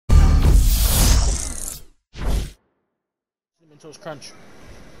Mentos Crunch.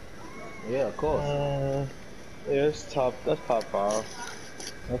 Yeah, of course. Yeah, it's top. That's top 5.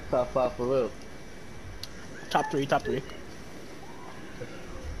 That's top 5 for real. Top three, top three.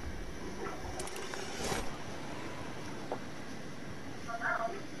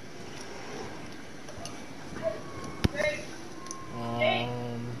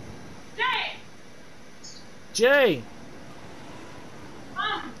 Jay!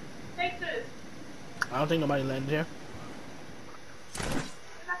 Take this. I don't think nobody landed here.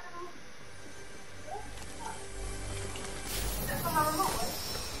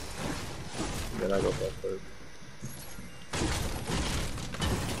 Then I go back first.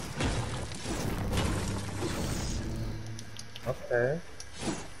 Okay.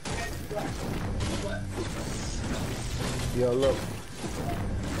 Yo, look.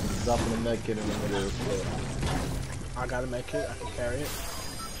 Dropping a med kit in the middle of the floor. I got a med kit, I can carry it.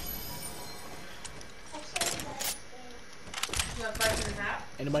 You want 5.5?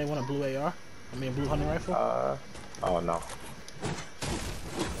 Anybody want a blue AR? I mean, blue hunting rifle? Oh no.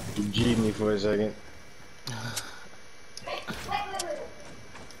 You G'd me for a second.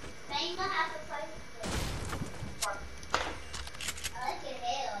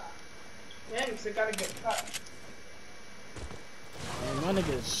 Yeah, because they gotta get cut. Man, my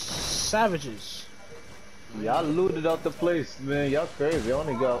niggas savages. Y'all looted out the place, man. Y'all crazy. I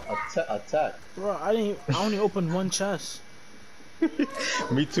only got attack. Bro, I only opened one chest.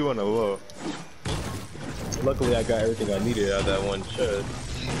 Me too on the low. Luckily, I got everything I needed out of that one chest.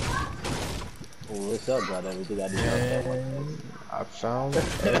 Oh, what's up, got everything I needed out that one. I found.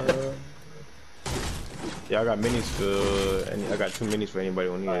 Yeah, I got minis for. I got 2 minis for anybody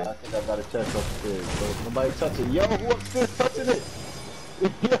who needs it. I think I got a chest upstairs, bro. Nobody touch it. Yo, who upstairs touching it?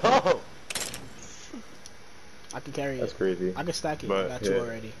 Yo! I can carry it. That's crazy. I can stack it. But, I got 2 yeah.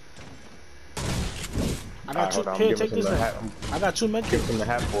 already. I got 2. Hold on, Here, take this one. I got 2 med Give kits. him the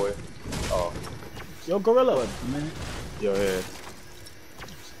hat boy. Oh. Yo, Gorilla. Yo, yeah.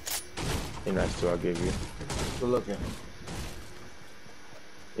 Hey, nice too, I'll give you. Good looking.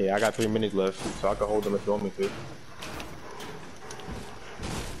 Yeah, I got 3 minutes left, so I can hold them if you want me to.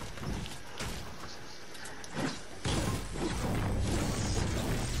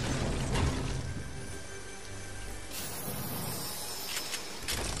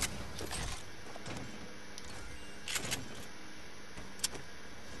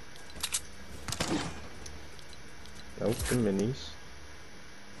 Nope, the minis.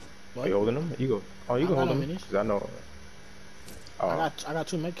 What? Are you holding them? You go. Oh, you can hold them. Minis. Cause I know. Oh. I got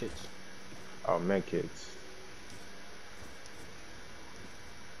 2 med kits. Oh, med kits.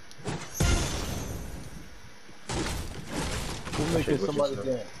 Who making somebody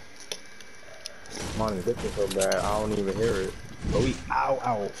dance? Mine is itching so bad, I don't even hear it. But we,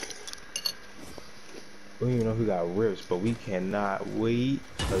 ow. We don't even know who got rips, but we cannot wait,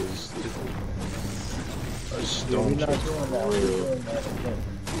 cause a storm not check doing that. real.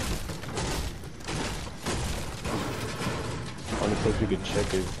 Only place we could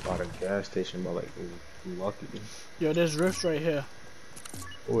check is by the gas station, but like, we're lucky. Yo, there's rifts right here.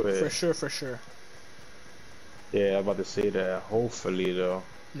 Where? For sure. Yeah, I'm about to say that. Hopefully, though.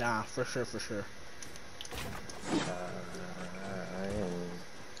 Nah, for sure.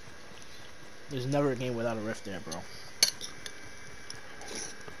 There's never a game without a rift there, bro.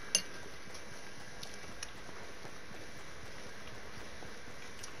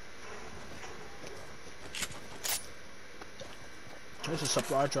 There's a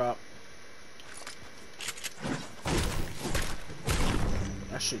supply drop.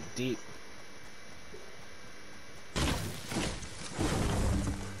 That shit deep.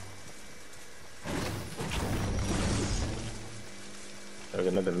 There's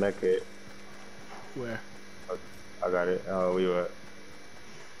another mech kit. Where? I got it. Oh, where you at?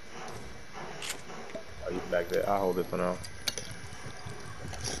 Oh, you back there. I'll hold it for now.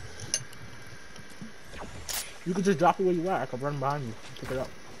 You could just drop it where you are. I could run behind you. Pick it up.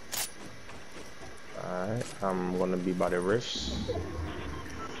 Alright, I'm gonna be by the rifts.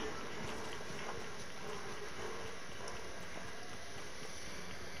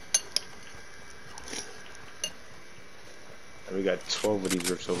 And we got 12 of these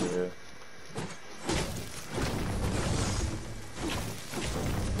rifts over here.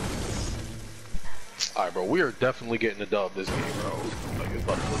 Alright, bro, we are definitely getting a dub this game, bro. Like, it's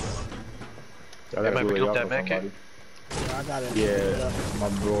about to go down. I Am I picking up that med kit? Yeah, I got it. Yeah, my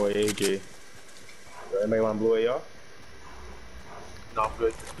boy AJ. Anybody want blue AR? No, I'm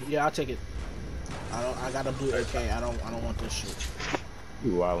good. Yeah, I'll take it. I got a blue AK. I don't want this shit.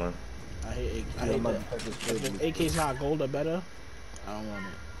 You wildin'. I hate that. If the AK's not gold or better, I don't want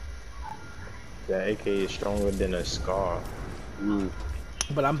it. That AK is stronger than a SCAR. Ooh.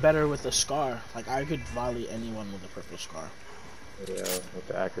 But I'm better with the scar. Like I could volley anyone with a purple scar. Yeah, with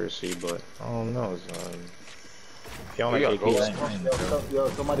the accuracy, but I don't know, son. If y'all We like gotta AK, go. Yo,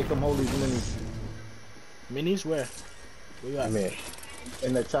 somebody come hold these minis Minis where? Where you at? Man,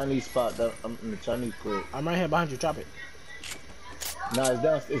 in the Chinese spot. I'm in the Chinese crib. I'm right here behind you. Drop it. Nah, it's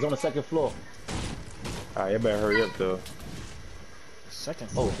down. It's on the second floor. alright, you better hurry up though. Second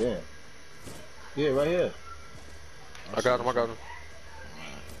Oh floor. damn. Yeah, right here. I got him. I got him.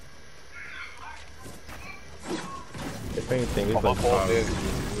 If anything, it's Oh, my like fault,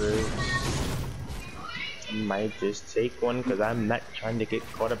 I might just take one because I'm not trying to get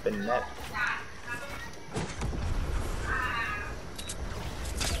caught up in that.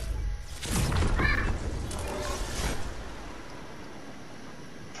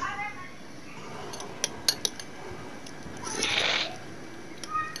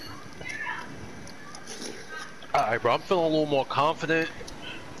 Alright, bro. I'm feeling a little more confident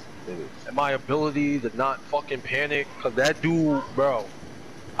in my ability to not fucking panic. Cause that dude, bro.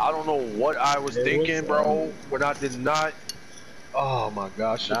 I don't know what I was thinking, bro. When I did not. Oh my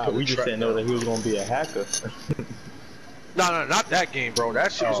gosh. Nah, we just didn't know that he was gonna be a hacker. No, not that game, bro.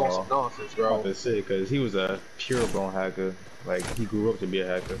 That shit was on some nonsense, bro. About to say, because he was a pure-born hacker. Like, he grew up to be a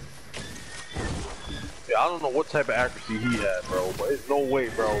hacker. Yeah, I don't know what type of accuracy he had, bro. But there's no way,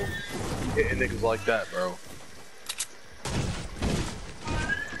 bro. Hitting niggas like that, bro.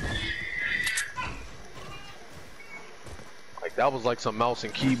 Like, that was like some mouse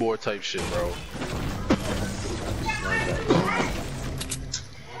and keyboard type shit, bro.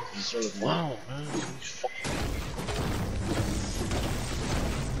 Wow, man.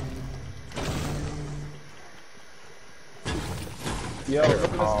 Yo, look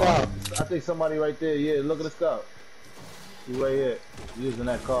at the scout. I think somebody right there. Yeah, look at the scout. He right here. Using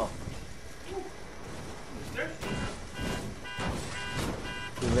that car.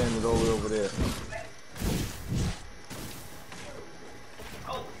 He landed over there.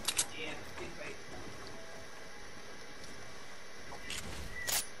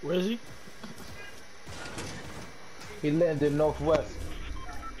 Where is he? He landed northwest.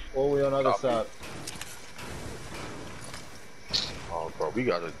 All the way on the other side. Oh, bro, we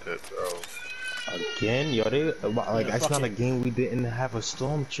got a dip, bro. Again? Yo, they, like, Yeah, it's fuck not it. a game we didn't have a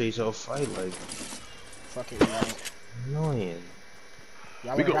storm chase or fight, like, Fuck it, y'all. annoying.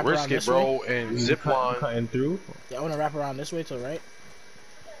 Y'all We wanna could wrap risk around it, this bro, way? and zip line. Cutting through? Y'all wanna wrap around this way to the right?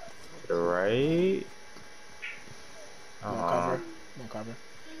 Right? You wanna cover? You wanna cover?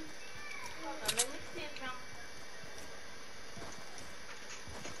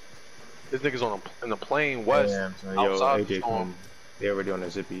 This nigga's on in the plane west, Damn, son, yo, outside the AJ storm. come. They already on the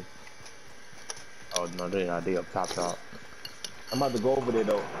zippy. Oh, no, they're not. They up top. I'm about to go over there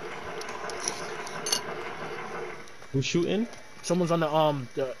though. Who's shooting? Someone's on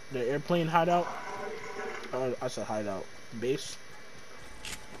the airplane hideout. I said hideout. Base.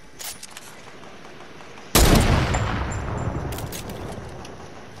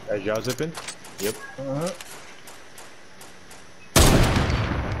 As y'all zipping? Yep.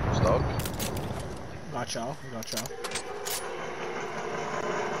 Stuck. Got y'all. Got y'all.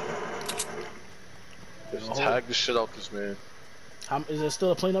 Just tag the shit out this man. Is there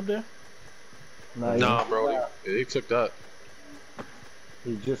still a plane up there? Nah, bro, they took that.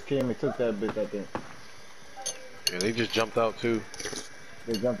 He just came and took that bit, I think. Yeah, they just jumped out too.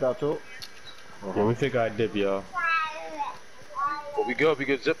 They jumped out too? Yeah, we think I dip, y'all. But we good. We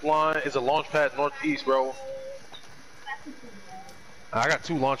good. Zip line is a launch pad northeast, bro. I got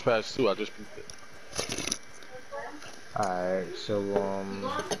 2 launch pads too. I just peeped it. Alright, so,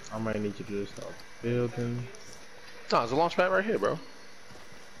 I might need you to start building. Nah, there's a launch pad right here, bro.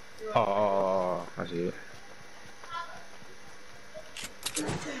 Oh, I see it.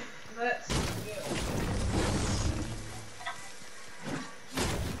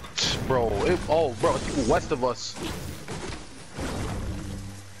 Bro, bro, it's people west of us.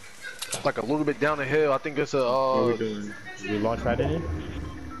 Like a little bit down the hill. I think it's a. What are we doing? We launch pad in it?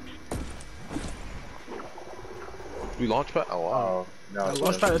 We launch pad. Oh wow. No, it's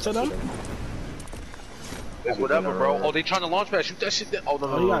Launch pad to them? It's whatever, bro. Oh, they trying to launch pad. Shoot that shit. Oh no,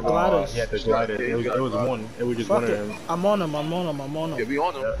 Oh, no, you no, got no. gliders. Yeah, the gliders. It was one. It was just Fuck one it. of them. I'm on him. I'm on Yeah, him. we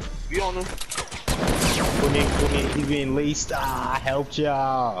on them. We on them. He's being laced. Ah, I helped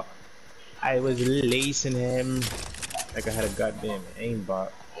y'all. I was lacing him. Like I had a goddamn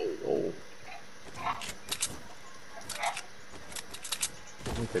aimbot. Oh.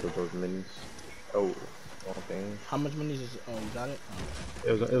 Let me pick up those minis. Oh, wrong thing. How much money is it? Oh, you got it? Oh.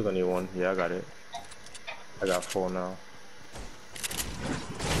 It was only one. Yeah, I got it. I got 4 now.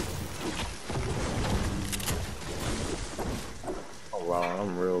 Wow,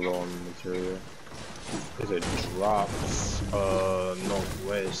 I'm real low on material. There's a drop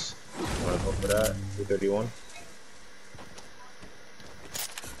northwest. Wanna go for that? 231.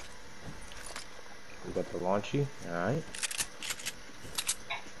 We got the launchy. Alright.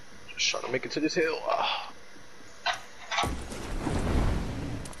 Just trying to make it to this hill.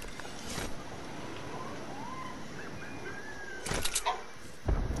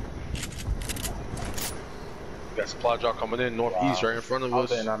 Got supply drop coming in northeast right in front of How us.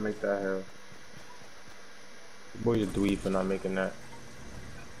 did I not make that hill? Boy, a dweeb for not making that.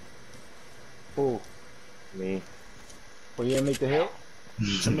 Who? Me. Oh, you didn't make the hill?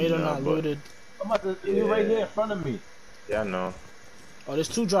 Tomato Nah, not but- loaded. I'm about to. You right here in front of me. Yeah, I know. Oh, there's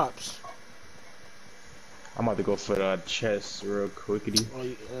 2 drops. I'm about to go for the chest real quickity.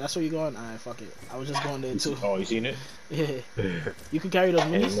 Oh, that's where you going? Alright, fuck it. I was just going there too. Oh, you seen it? Yeah. You can carry those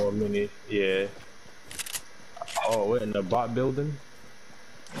Any minis? more mini? Yeah. Oh, we're in the bot building.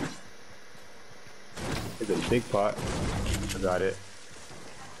 It's a big pot. I got it.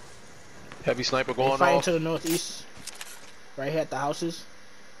 Heavy sniper They going fighting off. to the northeast. Right here at the houses.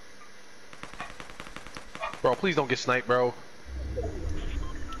 Bro, please don't get sniped, bro.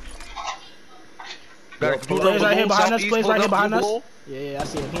 Got Players right here behind us. Players right here behind us. Blue. Yeah, I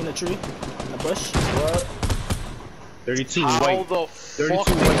see him. He in the tree. In the bush. What? 32 How white. the 32 fuck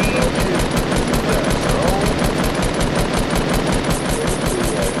white, did he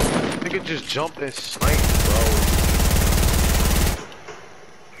bro. Nigga just jumped and sniped, bro.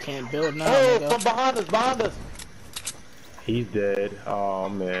 Can't build now, Oh, nigga. from behind us, behind us. He's dead. Oh,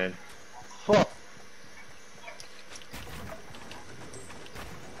 man. Fuck.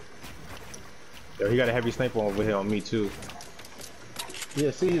 Yo, he got a heavy sniper over here on me, too.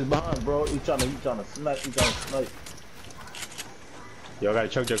 Yeah, see, he's behind, bro. He trying to snipe. He trying to snipe. Yo, I got a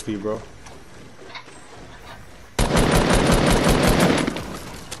choke jug for you, bro.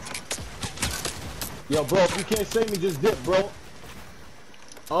 Yo, bro, if you can't save me, just dip, bro.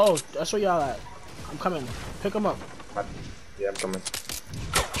 Oh, that's where y'all at. I'm coming. Pick him up. Yeah, I'm coming.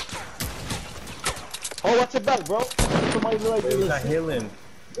 Oh, watch your back, bro. Somebody like Wait, he's not this. healing.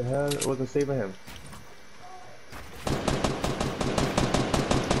 The hell? It wasn't saving him.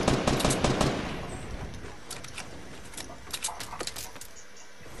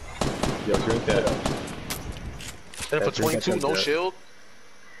 Yo, drink that. And for That's it, 22, that's no it. shield.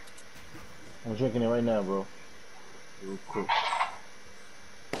 I'm drinking it right now, bro. Real quick.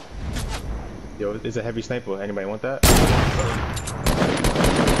 Yo, it's a heavy sniper. Anybody want that?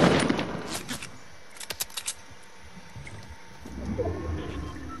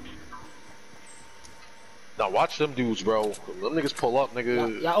 Now watch them dudes, bro. Them niggas pull up,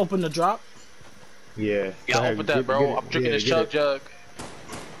 nigga. Y'all open the drop. Yeah. Yeah, Go I ahead, opened that, get- bro. get it. I'm drinking Yeah, this get chug it. jug.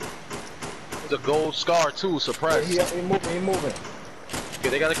 It's a gold scar too, suppressed. He moving, he moving. Yeah,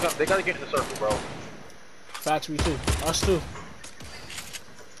 they gotta come. They gotta get in the circle, bro. Factory too. Us too.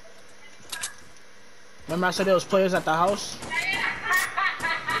 Remember I said there was players at the house?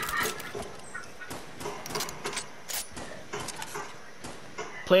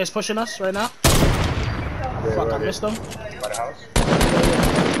 Players pushing us right now? Yeah, Fuck, I right missed them. here. By the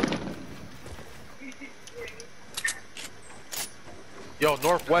house? Yo,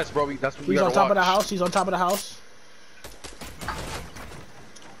 northwest, bro. That's what we He's gotta on top of the watch. house. He's on top of the house.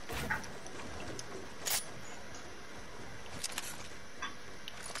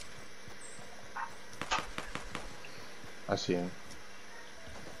 I see him.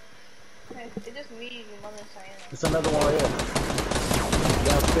 It's just me, your mother saying it. It's another one right here.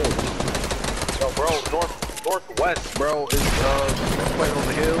 Downstairs. Yo, bro, northwest, bro, is playing on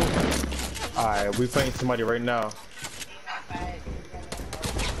the hill. Alright, we fighting somebody right now.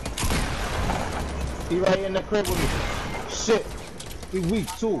 He right here in the crib with me. Shit. He weak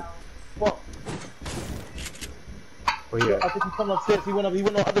too. Fuck. Where he I at? think he come upstairs. He went on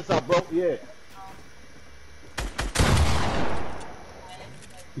the other side, bro. Yeah.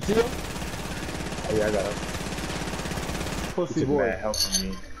 You see him? Oh, yeah, I got him. Pussy He took boy. mad help from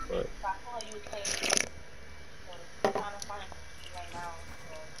me. But I feel like you would play so I'm trying to find you right now.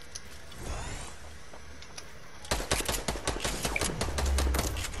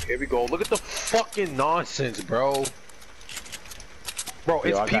 Here we go. Look at the fucking nonsense, bro. Bro,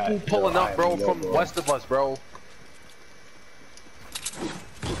 it's Yo, I got- people pulling yo, up, bro, I know, from bro. west of us, bro.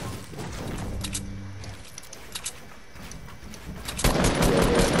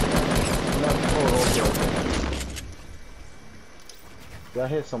 I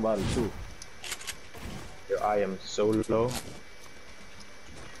hit somebody too. yo, I am so low.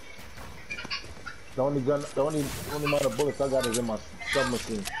 The only amount of bullets I got is in my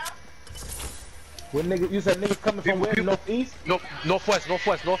submachine. When niggas, you said niggas coming from where? Northeast? No, northwest.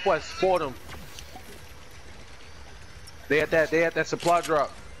 For them. They at that supply drop.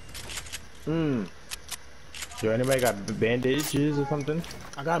 Hmm. Yo, anybody got bandages or something?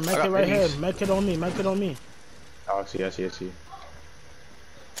 I got medkit right here. minis. Medkit on me. Oh, I see.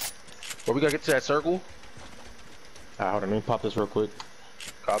 Well, we gotta get to that circle. Hold on, let me pop this real quick.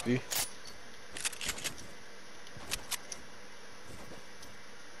 Copy.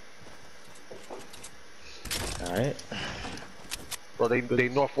 Alright. Bro, they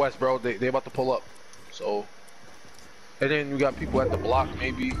northwest, bro. They about to pull up. So, and then we got people at the block,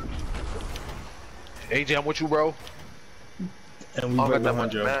 maybe. AJ, I'm with you, bro. And we I got that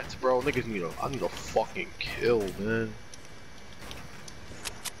much, much mats, bro. Niggas I need a fucking kill, man.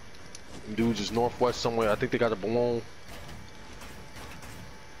 Dudes is northwest somewhere. I think they got a balloon.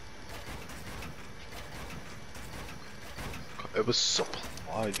 It was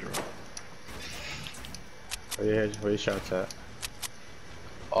supply drop. Oh, yeah, where your shots at?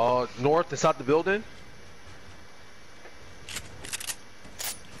 North inside the building.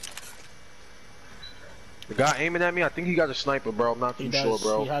 The guy aiming at me, I think he got a sniper, bro. I'm not too sure,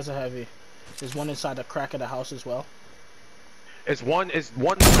 bro. He has a heavy. There's one inside the crack of the house as well. It's one that's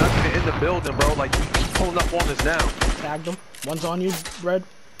not even in the building, bro. Like, he's pulling up on us now. Tagged him. One's on you, Red.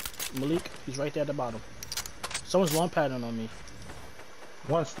 Malik, he's right there at the bottom. Someone's launch pattern on me.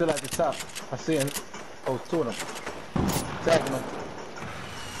 One's still at the top. I see him. Oh, two of them. Tagging him.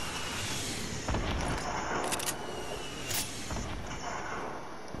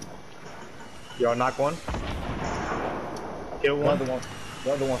 Y'all knock one. Kill one.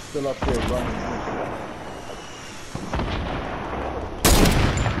 The other one's still up there running.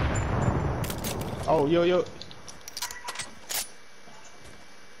 Oh, yo.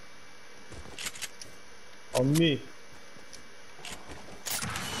 On me.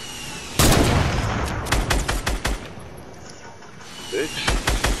 Bitch.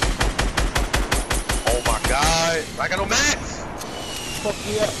 Oh my god. I got no max. Fuck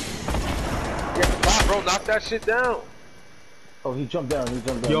me up. Wow, bro, knock that shit down. Oh, he jumped down.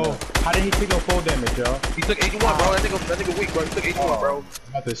 Yo, how did he take no full damage, yo? He took 81, bro. That nigga weak, bro. He took 81, bro. I'm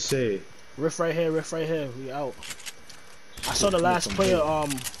about to say. Riff right here. We out. I saw the last player,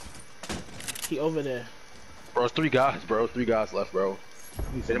 he over there. Bro, it's 3 guys, bro. 3 guys left, bro.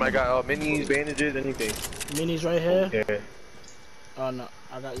 Anybody got minis, bandages, anything? Minis right here. Yeah. Oh no,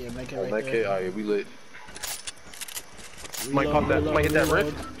 I got your medkit Oh, right that there. kid, alright, we lit. Somebody Reload, pop that, somebody hit that reload.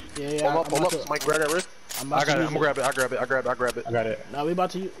 rift. Yeah. Pull up, somebody grab that rift. I got it, I'm gonna grab it, I grab it. I got it. Now we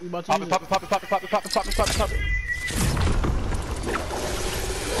about to use Pop it. it.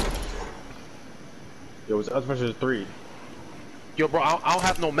 Yo, it's us versus 3. Yo, bro, I don't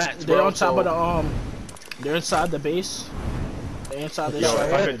have no mats, They're bro. on top of the, they're inside the base. They're inside the Yo,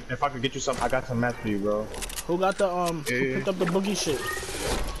 shop. if I could get you some, I got some mats for you, bro. Who got the, who picked up the boogie shit?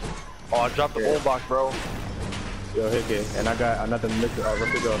 Oh, I dropped the boom box, bro. Yo, hit it. And I got another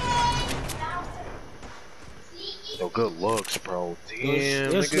replica. Yo, good looks, bro.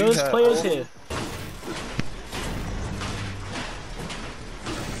 Damn, There's players here.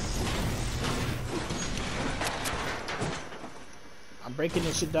 I'm breaking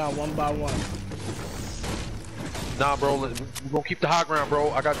this shit down one by one. Nah, bro, we're gonna keep the high ground,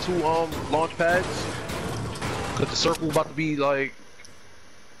 bro. I got 2 launch pads. Cause the circle about to be like,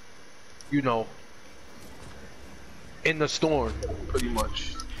 you know, in the storm, pretty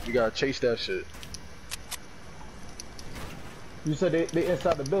much. We gotta chase that shit. You said they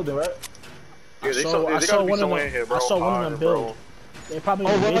inside the building, right? Yeah, they I gotta saw be one of somewhere them. in here, bro. I saw one of them Bro. build. They probably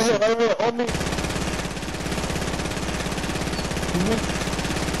Oh, in the right basement. here, on me.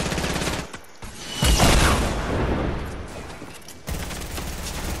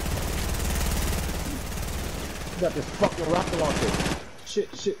 Got this fucking rocket launcher. Shit.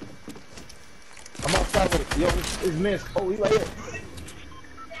 I'm outside with it. Yo, it's missed. Oh, he right here.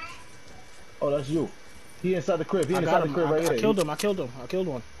 Oh, that's you. He inside the crib. He I inside got the him. crib right I here. killed him. I killed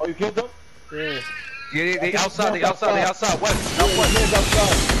one. Oh, you killed him? Yeah. Yeah, they outside, west. He's outside.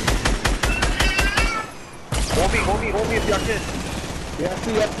 Hold me if y'all can. Yeah, I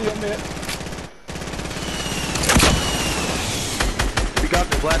see him there. We got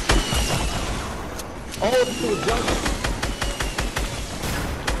this last 2. Oh, this was jumping.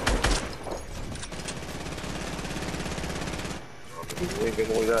 We ain't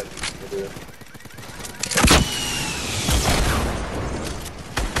getting away that.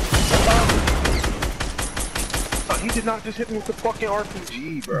 He did not just hit me with the fucking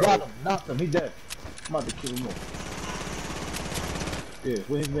RPG, bro. Got him, knocked him, he dead. I'm about to kill him. Yeah,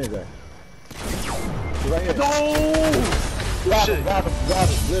 where his man's at? He right here. No! Grab Shit. him, grab him,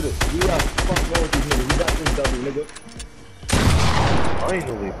 get it. We got fuck wrong with these niggas. We got this W, nigga.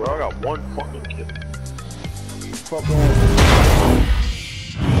 Finally, bro, I got one fucking kill. Fuck wrong with these niggas.